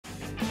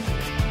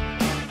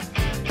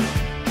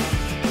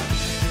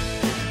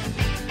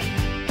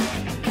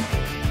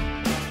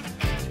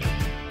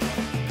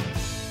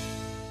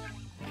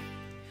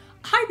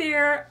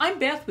there, I'm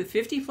Beth with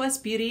 50 Plus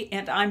Beauty,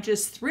 and I'm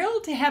just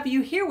thrilled to have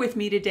you here with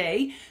me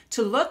today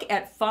to look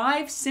at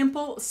 5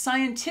 simple,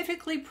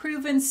 scientifically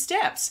proven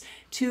steps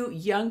to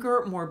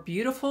younger, more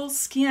beautiful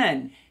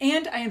skin.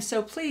 And I am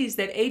so pleased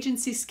that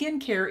Agency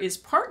Skincare is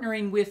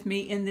partnering with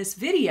me in this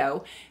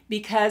video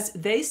because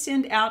they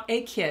send out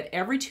a kit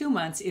every 2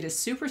 months. It is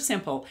super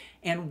simple,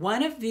 and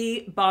one of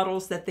the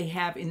bottles that they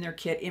have in their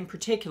kit in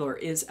particular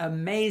is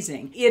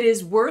amazing. It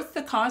is worth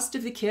the cost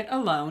of the kit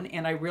alone,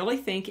 and I really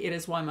think it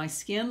is why my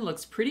skin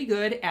looks pretty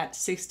good at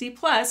 60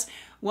 plus.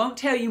 Won't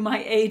tell you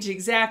my age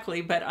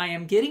exactly, but I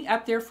am getting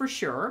up there for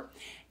sure.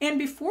 And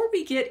before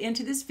we get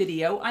into this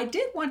video, I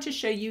did want to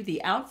show you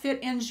the outfit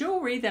and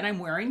jewelry that I'm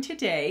wearing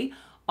today.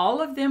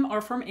 All of them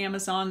are from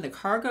Amazon. The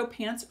cargo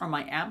pants are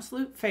my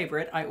absolute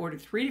favorite. I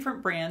ordered 3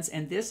 different brands,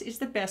 and this is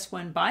the best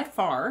one by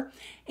far.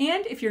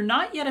 And if you're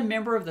not yet a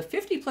member of the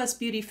 50 Plus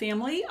Beauty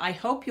family, I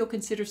hope you'll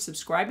consider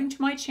subscribing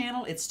to my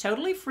channel. It's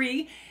totally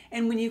free.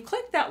 And when you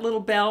click that little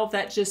bell,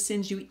 that just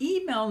sends you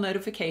email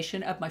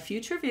notification of my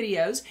future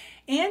videos.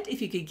 And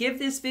if you could give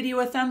this video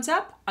a thumbs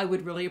up, I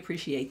would really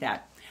appreciate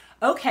that.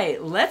 Okay,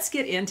 let's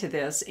get into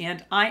this.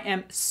 And I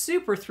am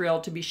super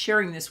thrilled to be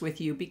sharing this with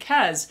you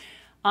because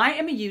I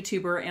am a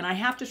YouTuber and I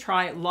have to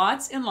try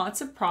lots and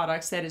lots of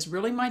products. That is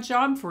really my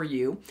job for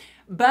you.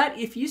 But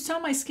if you saw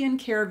my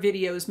skincare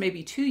videos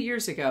maybe 2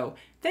 years ago,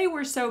 they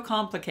were so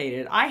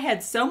complicated. I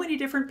had so many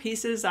different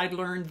pieces. I'd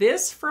learned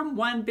this from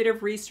one bit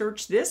of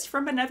research, this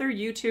from another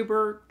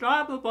YouTuber,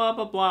 blah, blah, blah,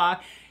 blah, blah.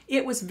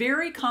 It was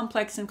very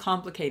complex and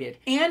complicated.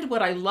 And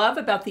what I love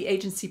about the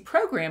agency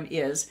program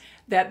is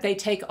that they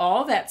take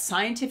all that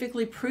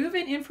scientifically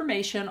proven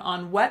information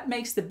on what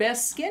makes the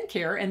best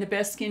skincare and the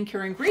best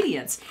skincare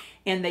ingredients,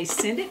 and they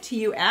send it to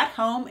you at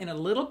home in a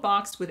little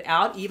box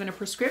without even a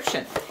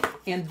prescription.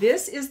 And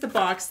this is the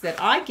box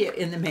that I get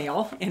in the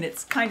mail, and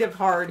it's kind of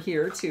hard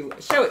here to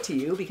show it to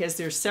you because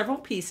there's several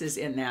pieces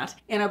in that.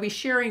 And I'll be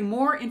sharing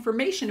more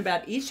information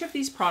about each of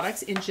these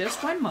products in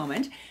just one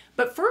moment.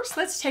 But first,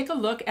 let's take a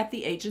look at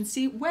the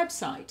agency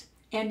website.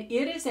 And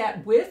it is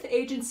at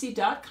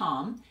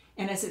withagency.com.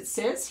 And as it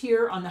says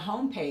here on the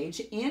home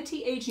page,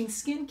 anti-aging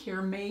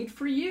skincare made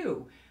for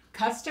you.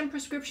 Custom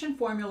prescription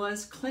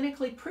formulas,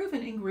 clinically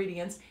proven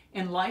ingredients,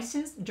 and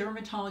licensed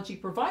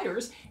dermatology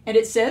providers. And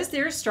it says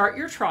there, start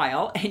your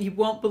trial, and you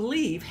won't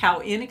believe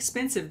how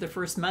inexpensive the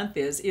first month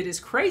is. It is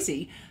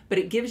crazy, but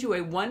it gives you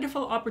a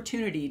wonderful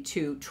opportunity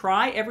to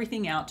try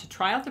everything out, to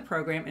try out the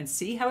program and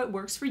see how it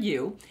works for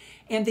you.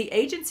 And the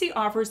agency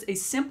offers a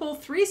simple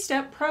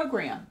 3-step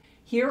program.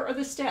 Here are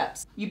the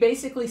steps. You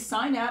basically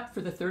sign up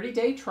for the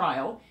 30-day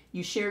trial.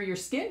 You share your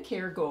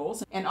skincare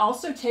goals and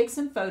also take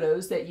some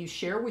photos that you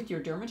share with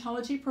your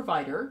dermatology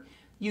provider.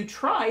 You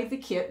try the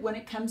kit when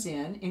it comes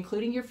in,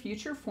 including your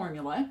future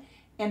formula,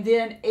 and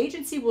then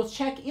agency will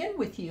check in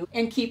with you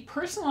and keep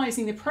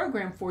personalizing the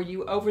program for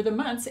you over the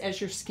months as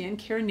your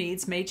skincare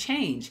needs may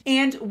change.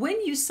 And when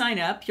you sign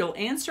up, you'll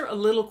answer a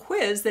little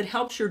quiz that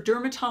helps your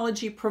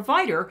dermatology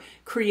provider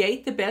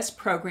create the best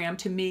program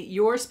to meet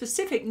your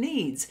specific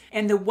needs.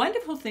 And the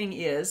wonderful thing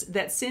is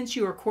that since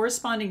you are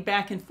corresponding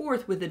back and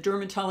forth with the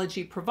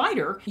dermatology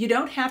provider, you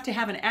don't have to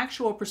have an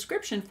actual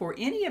prescription for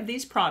any of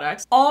these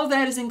products. All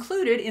that is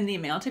included in the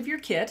amount of your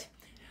kit.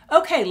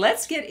 Okay,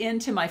 let's get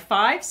into my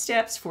 5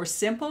 steps for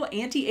simple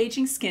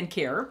anti-aging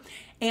skincare.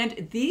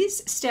 And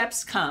these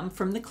steps come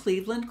from the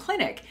Cleveland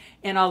Clinic.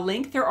 And I'll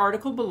link their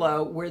article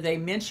below where they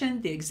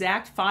mention the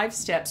exact 5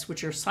 steps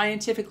which are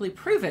scientifically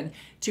proven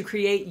to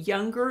create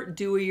younger,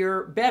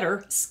 dewier,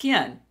 better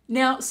skin.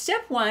 Now,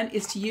 step 1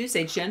 is to use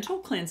a gentle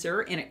cleanser,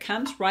 and it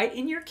comes right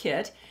in your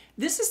kit.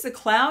 This is the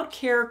Cloud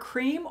Care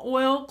Cream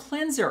Oil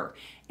Cleanser.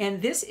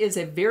 And this is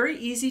a very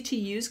easy to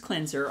use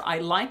cleanser. I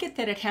like it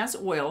that it has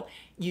oil.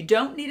 You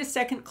don't need a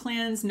second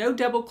cleanse, no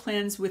double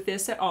cleanse with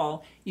this at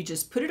all. You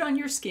just put it on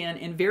your skin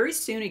and very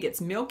soon it gets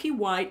milky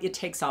white. It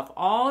takes off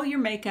all your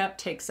makeup,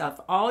 takes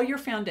off all your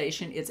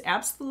foundation. It's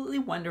absolutely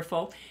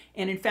wonderful.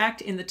 And in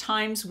fact, in the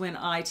times when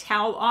I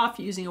towel off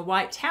using a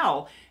white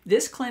towel,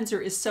 this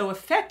cleanser is so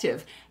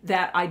effective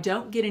that I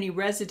don't get any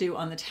residue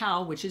on the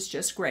towel, which is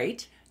just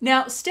great.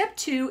 Now, step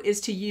 2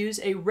 is to use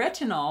a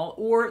retinol,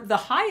 or the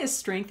highest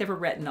strength of a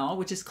retinol,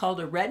 which is called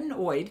a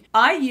retinoid.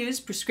 I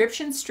use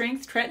prescription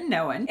strength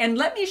tretinoin, and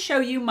let me show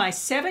you my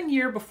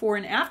 7-year before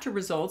and after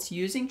results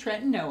using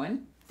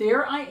tretinoin.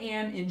 There I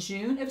am in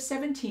June of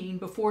 17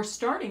 before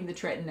starting the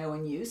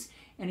tretinoin use.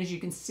 And as you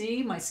can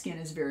see, my skin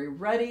is very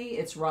ruddy.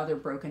 It's rather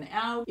broken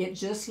out. It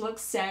just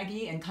looks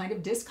saggy and kind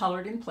of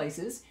discolored in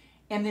places.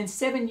 And then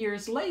 7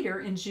 years later,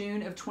 in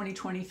June of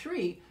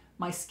 2023,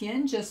 my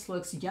skin just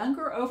looks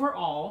younger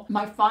overall.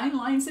 My fine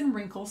lines and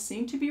wrinkles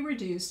seem to be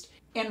reduced,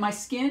 and my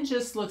skin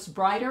just looks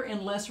brighter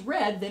and less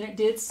red than it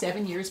did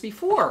 7 years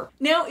before.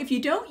 Now, if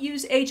you don't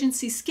use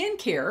agency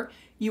skincare,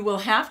 you will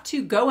have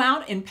to go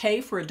out and pay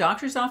for a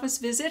doctor's office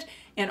visit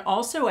and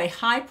also a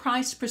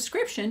high-priced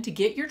prescription to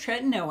get your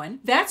tretinoin.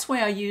 That's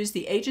why I use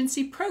the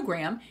agency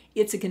program.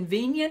 It's a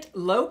convenient,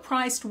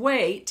 low-priced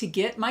way to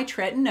get my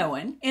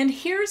tretinoin. And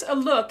here's a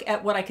look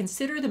at what I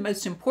consider the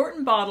most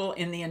important bottle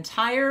in the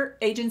entire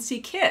agency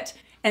kit.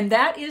 And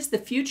that is the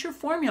Future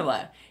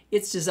Formula.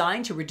 It's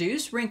designed to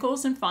reduce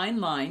wrinkles and fine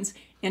lines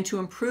and to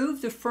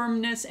improve the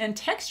firmness and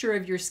texture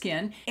of your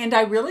skin, and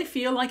I really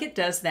feel like it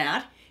does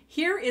that.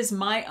 Here is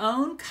my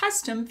own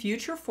custom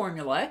Future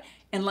Formula,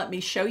 and let me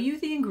show you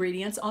the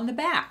ingredients on the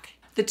back.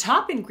 The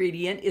top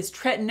ingredient is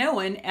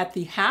tretinoin at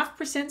the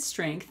 0.5%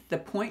 strength, the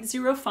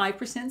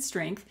 0.05%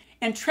 strength,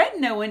 and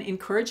tretinoin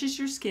encourages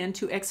your skin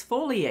to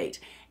exfoliate.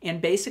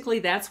 And basically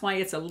that's why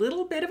it's a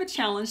little bit of a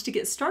challenge to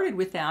get started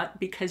with that,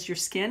 because your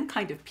skin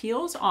kind of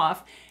peels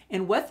off.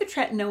 And what the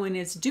tretinoin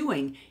is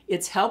doing,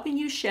 it's helping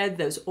you shed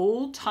those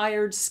old,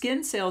 tired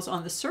skin cells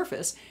on the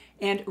surface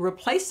and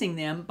replacing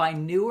them by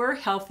newer,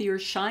 healthier,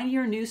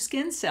 shinier new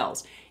skin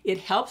cells. It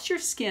helps your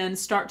skin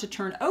start to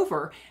turn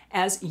over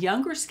as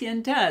younger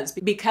skin does,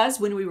 because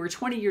when we were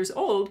 20 years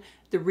old,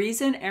 the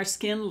reason our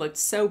skin looked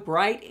so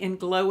bright and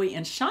glowy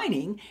and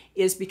shining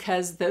is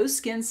because those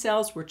skin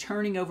cells were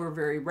turning over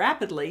very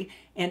rapidly,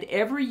 and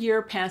every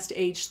year past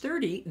age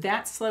 30,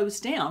 that slows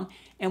down.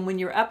 And when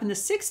you're up in the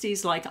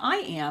 60s like I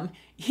am,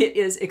 it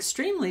is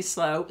extremely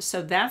slow,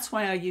 so that's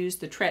why I use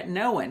the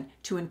tretinoin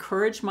to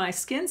encourage my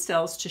skin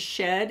cells to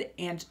shed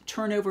and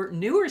turn over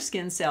newer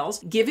skin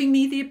cells, giving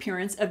me the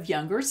appearance of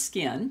younger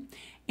skin.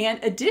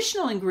 And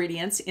additional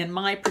ingredients in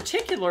my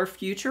particular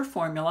Future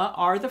Formula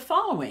are the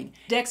following: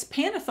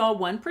 dexpanathol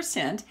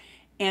 1%,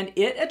 and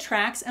it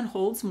attracts and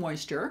holds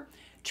moisture;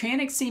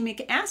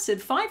 tranexamic acid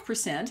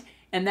 5%,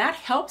 and that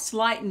helps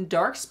lighten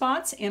dark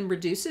spots and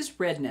reduces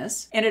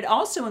redness. And it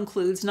also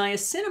includes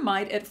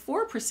niacinamide at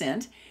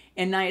 4%,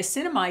 and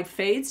niacinamide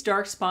fades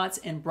dark spots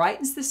and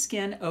brightens the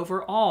skin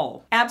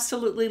overall.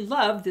 Absolutely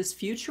love this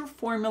Future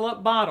Formula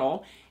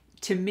bottle.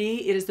 To me,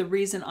 it is the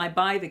reason I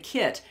buy the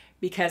kit,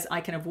 because I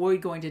can avoid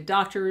going to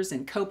doctors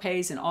and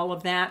copays and all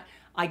of that.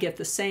 I get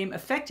the same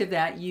effect of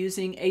that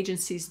using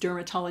agency's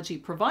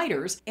dermatology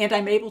providers, and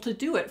I'm able to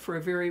do it for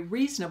a very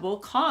reasonable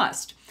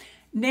cost.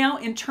 Now,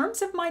 in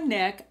terms of my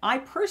neck, I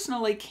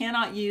personally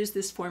cannot use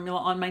this formula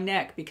on my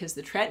neck because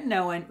the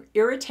tretinoin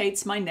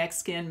irritates my neck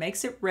skin,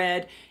 makes it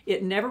red.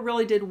 It never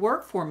really did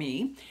work for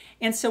me.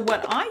 And so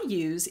what I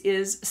use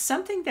is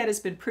something that has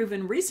been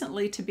proven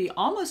recently to be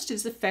almost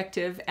as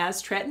effective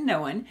as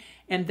tretinoin,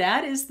 and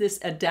that is this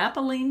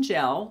adapalene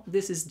gel.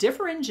 This is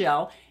Differin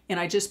gel, and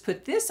I just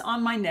put this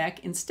on my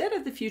neck instead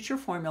of the Future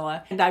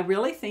Formula, and I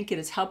really think it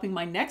is helping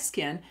my neck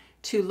skin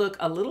to look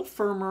a little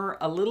firmer,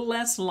 a little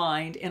less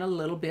lined, and a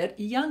little bit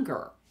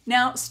younger.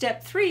 Now,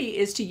 step 3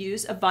 is to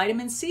use a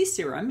vitamin C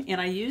serum,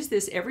 and I use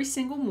this every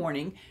single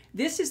morning.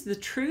 This is the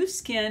True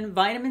Skin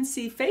Vitamin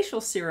C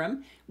Facial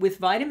Serum with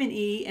vitamin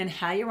E and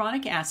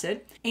hyaluronic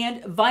acid.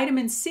 And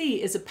vitamin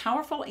C is a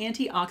powerful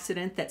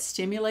antioxidant that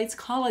stimulates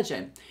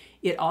collagen.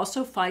 It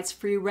also fights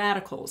free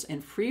radicals,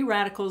 and free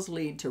radicals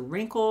lead to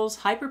wrinkles,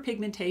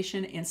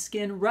 hyperpigmentation, and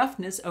skin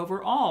roughness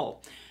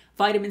overall.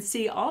 Vitamin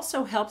C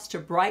also helps to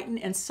brighten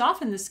and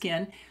soften the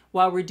skin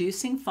while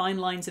reducing fine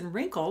lines and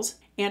wrinkles.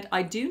 And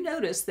I do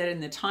notice that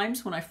in the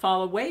times when I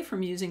fall away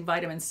from using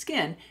vitamin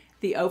skin,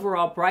 the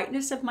overall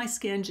brightness of my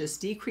skin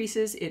just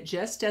decreases. It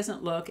just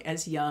doesn't look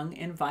as young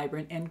and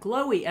vibrant and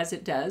glowy as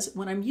it does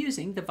when I'm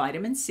using the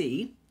vitamin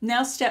C.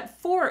 Now, step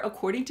 4,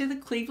 according to the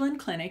Cleveland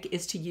Clinic,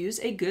 is to use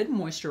a good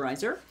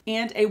moisturizer.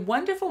 And a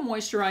wonderful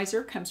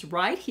moisturizer comes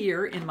right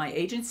here in my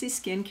agency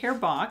skincare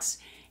box.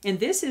 And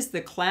this is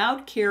the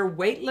Cloud Care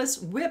Weightless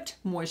Whipped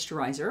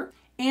Moisturizer.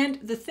 And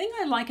the thing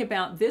I like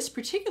about this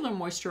particular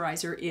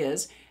moisturizer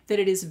is that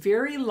it is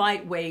very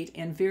lightweight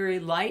and very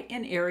light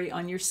and airy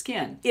on your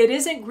skin. It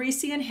isn't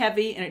greasy and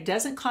heavy, and it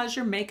doesn't cause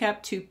your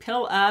makeup to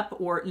pill up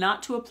or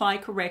not to apply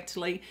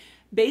correctly.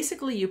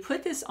 Basically, you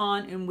put this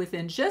on and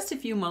within just a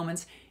few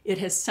moments, it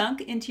has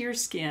sunk into your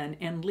skin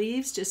and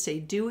leaves just a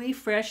dewy,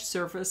 fresh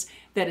surface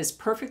that is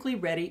perfectly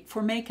ready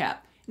for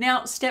makeup.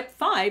 Now, step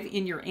 5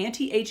 in your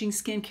anti-aging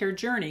skincare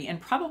journey, and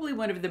probably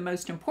one of the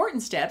most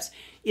important steps,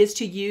 is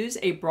to use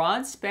a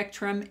broad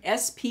spectrum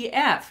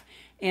SPF.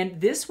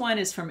 And this one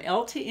is from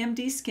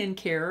L2MD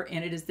Skincare,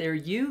 and it is their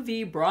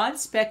UV Broad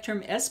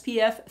Spectrum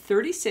SPF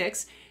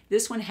 36.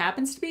 This one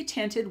happens to be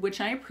tinted,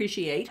 which I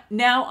appreciate.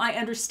 Now, I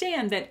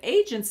understand that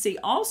Agency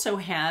also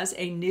has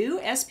a new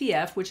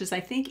SPF, which is,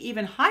 I think,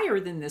 even higher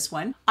than this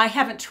one. I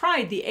haven't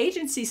tried the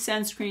Agency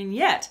sunscreen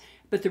yet,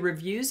 but the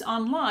reviews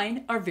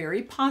online are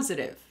very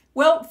positive.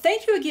 Well,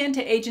 thank you again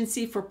to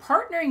Agency for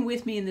partnering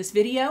with me in this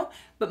video,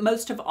 but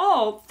most of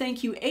all,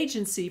 thank you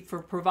Agency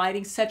for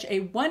providing such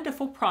a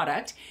wonderful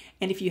product.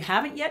 And if you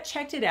haven't yet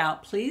checked it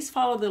out, please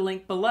follow the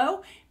link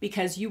below,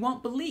 because you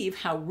won't believe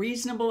how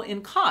reasonable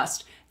in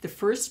cost the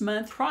first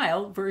month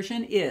trial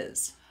version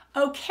is.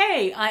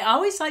 Okay, I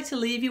always like to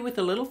leave you with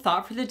a little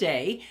thought for the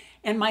day.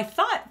 And my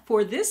thought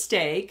for this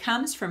day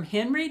comes from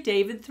Henry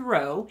David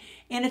Thoreau,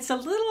 and it's a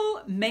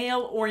little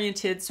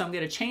male-oriented, so I'm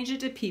going to change it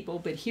to people,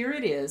 but here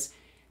it is.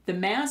 The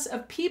mass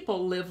of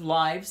people live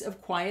lives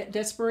of quiet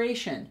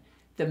desperation.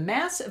 The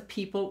mass of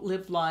people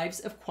live lives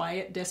of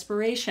quiet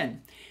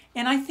desperation.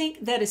 And I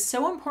think that is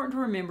so important to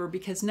remember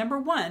because, number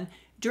one,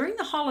 During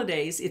the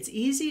holidays, it's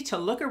easy to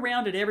look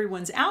around at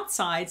everyone's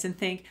outsides and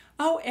think,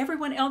 oh,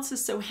 everyone else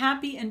is so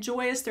happy and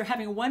joyous, they're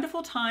having a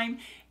wonderful time,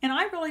 and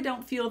I really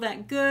don't feel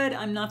that good,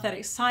 I'm not that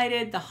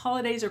excited, the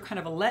holidays are kind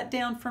of a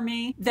letdown for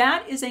me.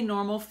 That is a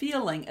normal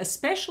feeling,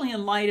 especially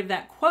in light of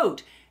that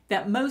quote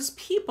that most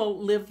people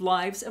live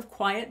lives of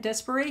quiet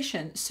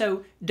desperation.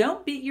 So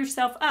don't beat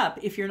yourself up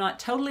if you're not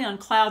totally on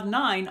cloud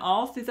nine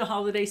all through the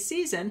holiday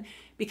season,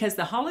 because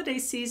the holiday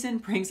season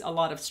brings a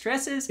lot of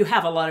stresses. You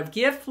have a lot of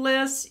gift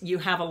lists, you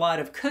have a lot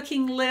of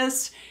cooking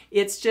lists.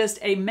 It's just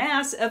a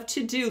mass of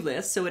to-do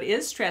lists, so it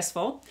is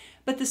stressful.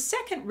 But the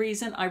second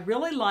reason I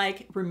really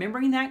like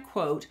remembering that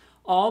quote,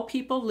 all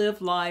people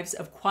live lives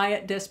of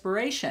quiet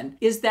desperation,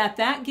 is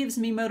that gives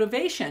me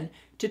motivation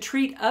to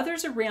treat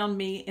others around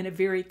me in a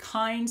very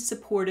kind,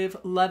 supportive,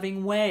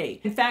 loving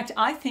way. In fact,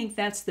 I think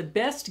that's the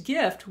best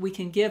gift we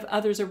can give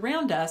others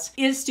around us,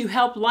 is to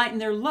help lighten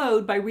their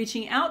load by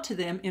reaching out to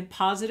them in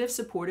positive,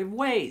 supportive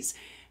ways.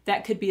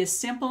 That could be as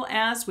simple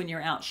as when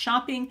you're out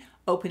shopping,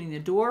 opening the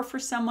door for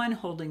someone,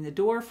 holding the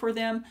door for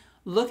them,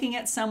 looking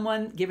at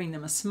someone, giving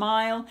them a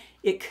smile.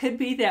 It could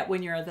be that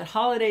when you're at the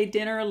holiday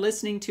dinner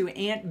listening to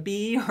Aunt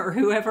B or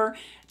whoever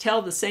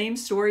tell the same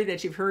story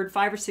that you've heard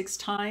 5 or 6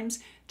 times,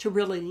 to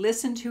really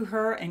listen to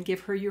her and give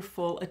her your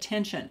full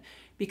attention.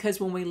 Because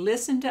when we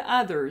listen to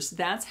others,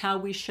 that's how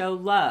we show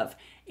love.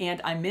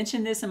 And I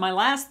mentioned this in my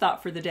last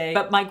thought for the day,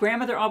 but my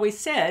grandmother always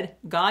said,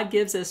 God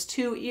gives us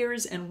 2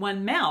 ears and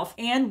 1 mouth,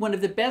 and one of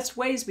the best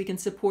ways we can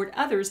support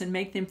others and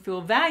make them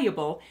feel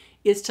valuable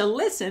is to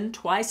listen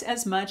twice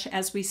as much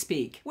as we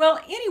speak. Well,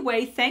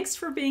 anyway, thanks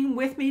for being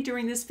with me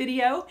during this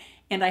video,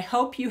 and I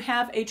hope you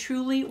have a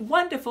truly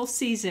wonderful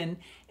season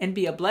and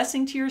be a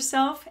blessing to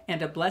yourself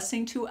and a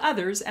blessing to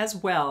others as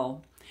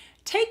well.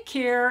 Take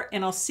care,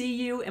 and I'll see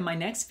you in my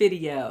next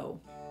video.